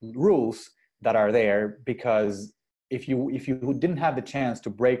rules that are there, because if you didn't have the chance to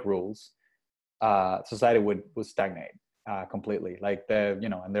break rules, society would stagnate completely. Like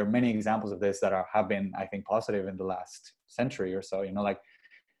and there are many examples of this that have been, I think, positive in the last century or so. Like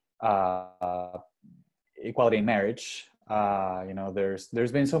equality in marriage.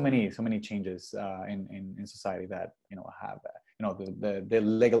 There's been so many changes in society that have the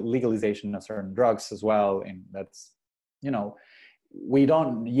legalization of certain drugs as well, and that's we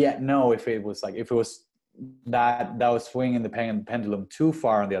don't yet know if it was that was swinging the pendulum too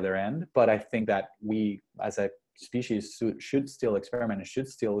far on the other end. But I think that we as a species should still experiment and should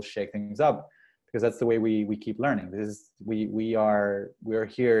still shake things up, because that's the way we keep learning. We're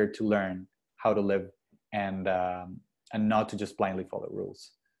here to learn how to live, and not to just blindly follow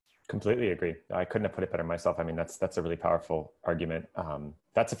rules. Completely agree. I couldn't have put it better myself. I mean, that's a really powerful argument.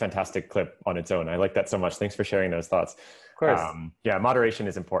 That's a fantastic clip on its own. I like that so much. Thanks for sharing those thoughts. Of course. Yeah, moderation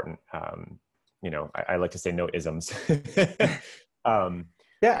is important. I like to say no isms. And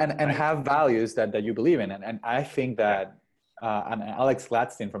have values that you believe in. And I think that, and Alex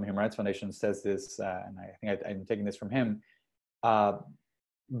Gladstein from Human Rights Foundation says this, and I think I'm taking this from him,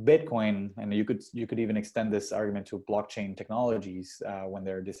 Bitcoin, and you could even extend this argument to blockchain technologies when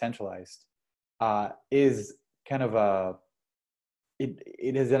they're decentralized, is kind of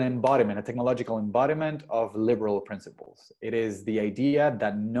it is an embodiment, a technological embodiment of liberal principles. It is the idea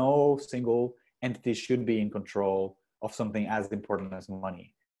that no single entity should be in control of something as important as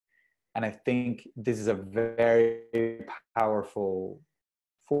money. And I think this is a very powerful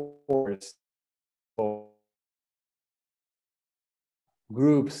force for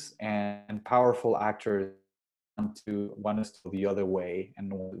groups and powerful actors want us to go the other way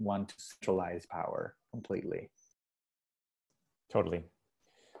and want to centralize power completely. Totally.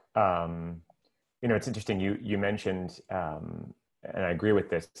 It's interesting. You mentioned, and I agree with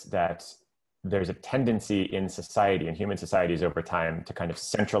this, that there's a tendency in society, in human societies over time, to kind of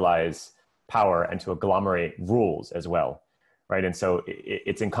centralize power and to agglomerate rules as well, right? And so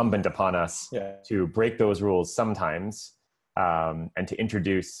it's incumbent upon us to break those rules sometimes, and to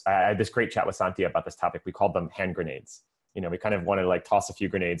introduce, I had this great chat with Santi about this topic. We called them hand grenades. We kind of want to toss a few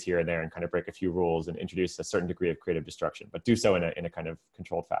grenades here and there and kind of break a few rules and introduce a certain degree of creative destruction, but do so in a kind of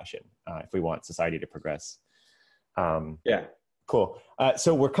controlled fashion if we want society to progress. Cool.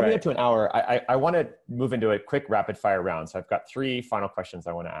 So we're coming up to an hour. I want to move into a quick rapid fire round. So I've got 3 final questions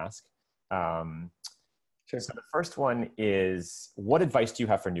I want to ask. Sure. So the first one is, what advice do you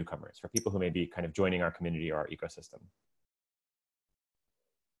have for newcomers, for people who may be kind of joining our community or our ecosystem?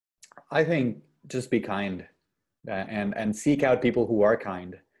 I think just be kind, and seek out people who are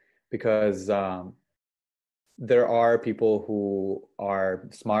kind, because there are people who are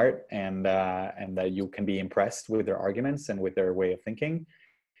smart and that you can be impressed with their arguments and with their way of thinking,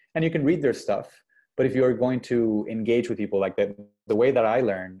 and you can read their stuff. But if you're going to engage with people like that, the way that I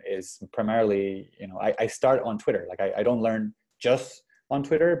learn is primarily, I start on Twitter. I don't learn just on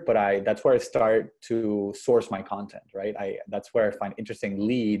Twitter, but that's where I start to source my content, right? That's where I find interesting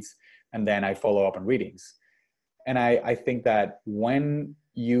leads, and then I follow up on readings. And I think that when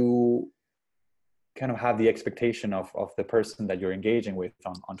you kind of have the expectation of the person that you're engaging with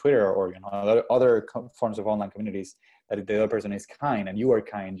on Twitter or other forms of online communities, that the other person is kind and you are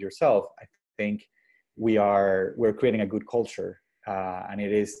kind yourself, I think we're creating a good culture. And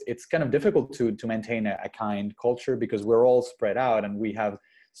it's kind of difficult to maintain a kind culture, because we're all spread out and we have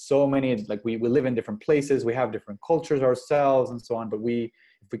so many, we live in different places, we have different cultures ourselves and so on. But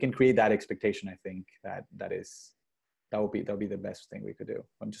if we can create that expectation, I think that'll be the best thing we could do.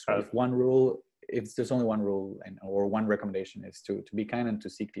 If there's only one rule or one recommendation, is to be kind and to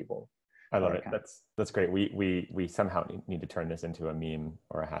seek people. I love it. That's great. We somehow need to turn this into a meme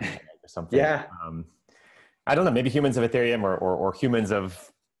or a hashtag or something. Yeah. I don't know, maybe humans of Ethereum or humans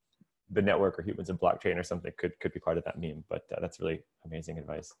of the network or humans of blockchain or something could be part of that meme, but that's really amazing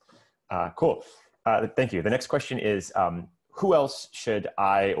advice. Cool. Thank you. The next question is, who else should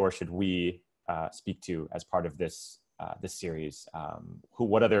I or should we speak to as part of this this series?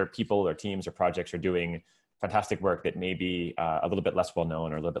 What other people or teams or projects are doing fantastic work that may be a little bit less well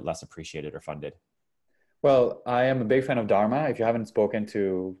known or a little bit less appreciated or funded? Well, I am a big fan of Dharma. If you haven't spoken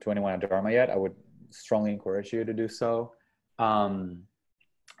to anyone at Dharma yet, I would strongly encourage you to do so. And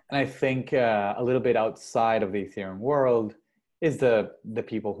I think a little bit outside of the Ethereum world is the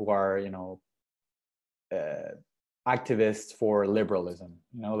people who are, activists for liberalism,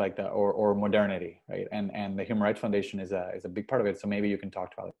 like or modernity, right? And the Human Rights Foundation is a big part of it. So maybe you can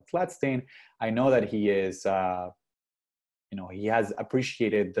talk to Alex Gladstein. I know that he is, he has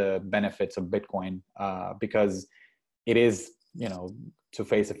appreciated the benefits of Bitcoin because it is, to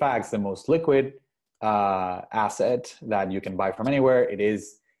face the facts, the most liquid asset that you can buy from anywhere. It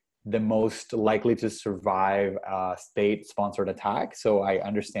is the most likely to survive a state-sponsored attack. So I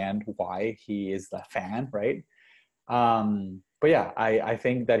understand why he is a fan, right? But yeah, I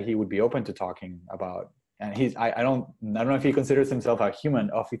think that he would be open to talking about, and I don't know if he considers himself a human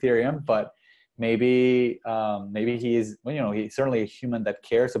of Ethereum, but maybe he is, he's certainly a human that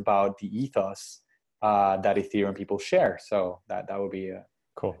cares about the ethos that Ethereum people share. So that would be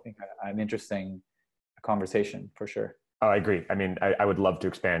cool. I think an interesting conversation for sure. Oh, I agree. I mean, I would love to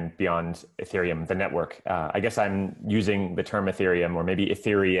expand beyond Ethereum, the network. I guess I'm using the term Ethereum, or maybe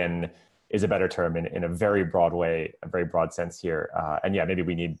Etherean is a better term in a very broad way, a very broad sense here. And yeah, maybe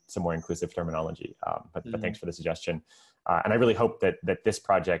we need some more inclusive terminology, but thanks for the suggestion. And I really hope that this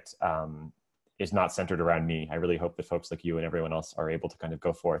project is not centered around me. I really hope that folks like you and everyone else are able to kind of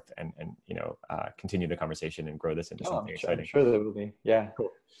go forth and continue the conversation and grow this into something exciting. I'm sure there will be. Yeah. Cool.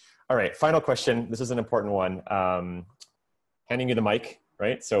 All right, final question. This is an important one. Handing you the mic,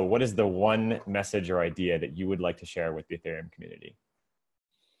 right? So what is the one message or idea that you would like to share with the Ethereum community?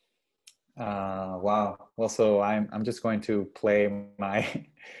 Wow. Well, so I'm just going to play the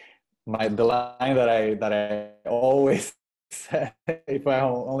line that I always say. If I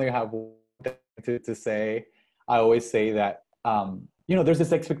only have one to say, I always say that there's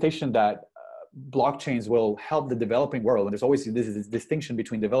this expectation that blockchains will help the developing world, and there's always this distinction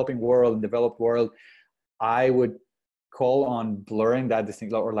between developing world and developed world. I would call on blurring that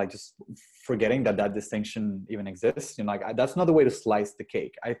distinction, or like just forgetting that distinction even exists. That's not the way to slice the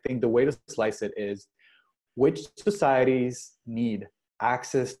cake. I think the way to slice it is which societies need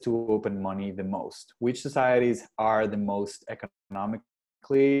access to open money the most, which societies are the most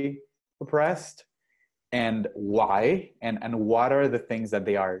economically oppressed, and why, and what are the things that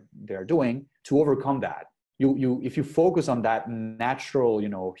they are doing to overcome that. If you focus on that natural,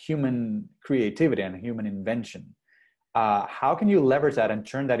 human creativity and human invention, how can you leverage that and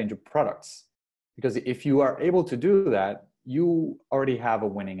turn that into products? Because if you are able to do that, you already have a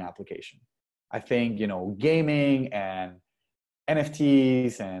winning application. I think, gaming and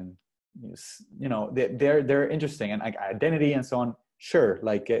NFTs and, they're interesting, and identity and so on. Sure,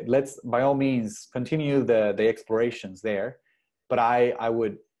 let's by all means continue the explorations there. But I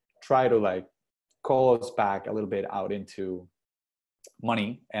would try to call us back a little bit out into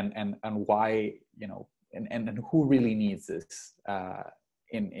money and why, and who really needs this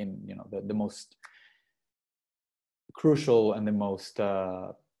in the most crucial and the most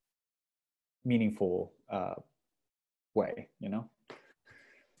meaningful way.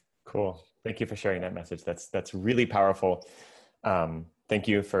 Cool. Thank you for sharing that message. That's really powerful. Thank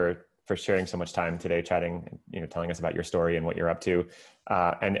you for sharing so much time today, chatting, telling us about your story and what you're up to.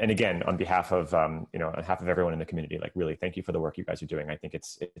 And again, on behalf of everyone in the community, really thank you for the work you guys are doing. I think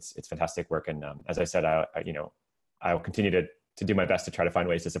it's fantastic work. And as I said, I'll continue to do my best to try to find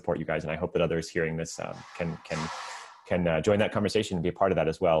ways to support you guys. And I hope that others hearing this can join that conversation and be a part of that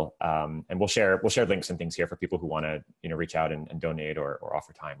as well. And we'll share links and things here for people who want to reach out and donate or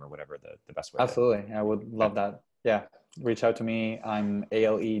offer time or whatever the best way. Absolutely. I would love that. Yeah. Reach out to me. I'm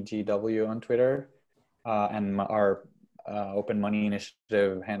ALEGW on Twitter. And our Open Money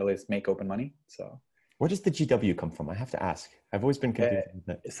initiative handle is Make Open Money. So where does the GW come from? I have to ask. I've always been confused with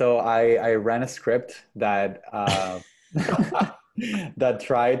that. So I ran a script that that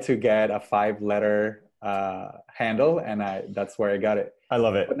tried to get a 5-letter handle, and that's where I got it. I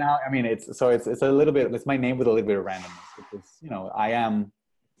love it. But now, it's a little bit, it's my name with a little bit of randomness, because I am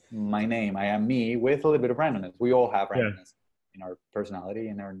my name, I am me with a little bit of randomness. We all have randomness in our personality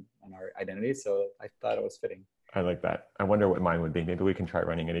and our identity, so I thought it was fitting. I like that. I wonder what mine would be. Maybe we can try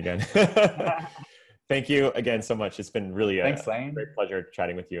running it again. Thank you again so much. It's been really a great pleasure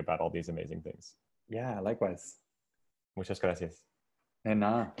chatting with you about all these amazing things. Yeah, likewise. Muchas gracias. De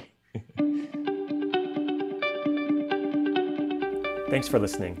nada. Thanks for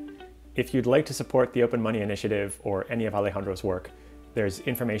listening. If you'd like to support the Open Money Initiative or any of Alejandro's work, there's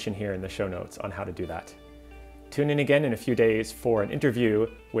information here in the show notes on how to do that. Tune in again in a few days for an interview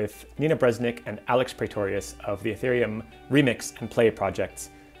with Nina Bresnik and Alex Pretorius of the Ethereum Remix and Play projects.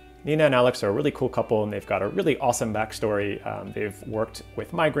 Nina and Alex are a really cool couple, and they've got a really awesome backstory. They've worked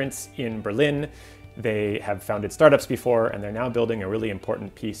with migrants in Berlin. They have founded startups before, and they're now building a really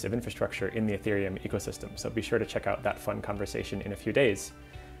important piece of infrastructure in the Ethereum ecosystem. So be sure to check out that fun conversation in a few days.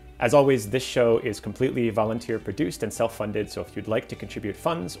 As always, this show is completely volunteer produced and self-funded, so if you'd like to contribute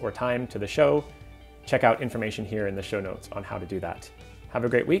funds or time to the show, check out information here in the show notes on how to do that. Have a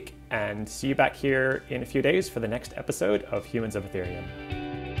great week, and see you back here in a few days for the next episode of Humans of Ethereum.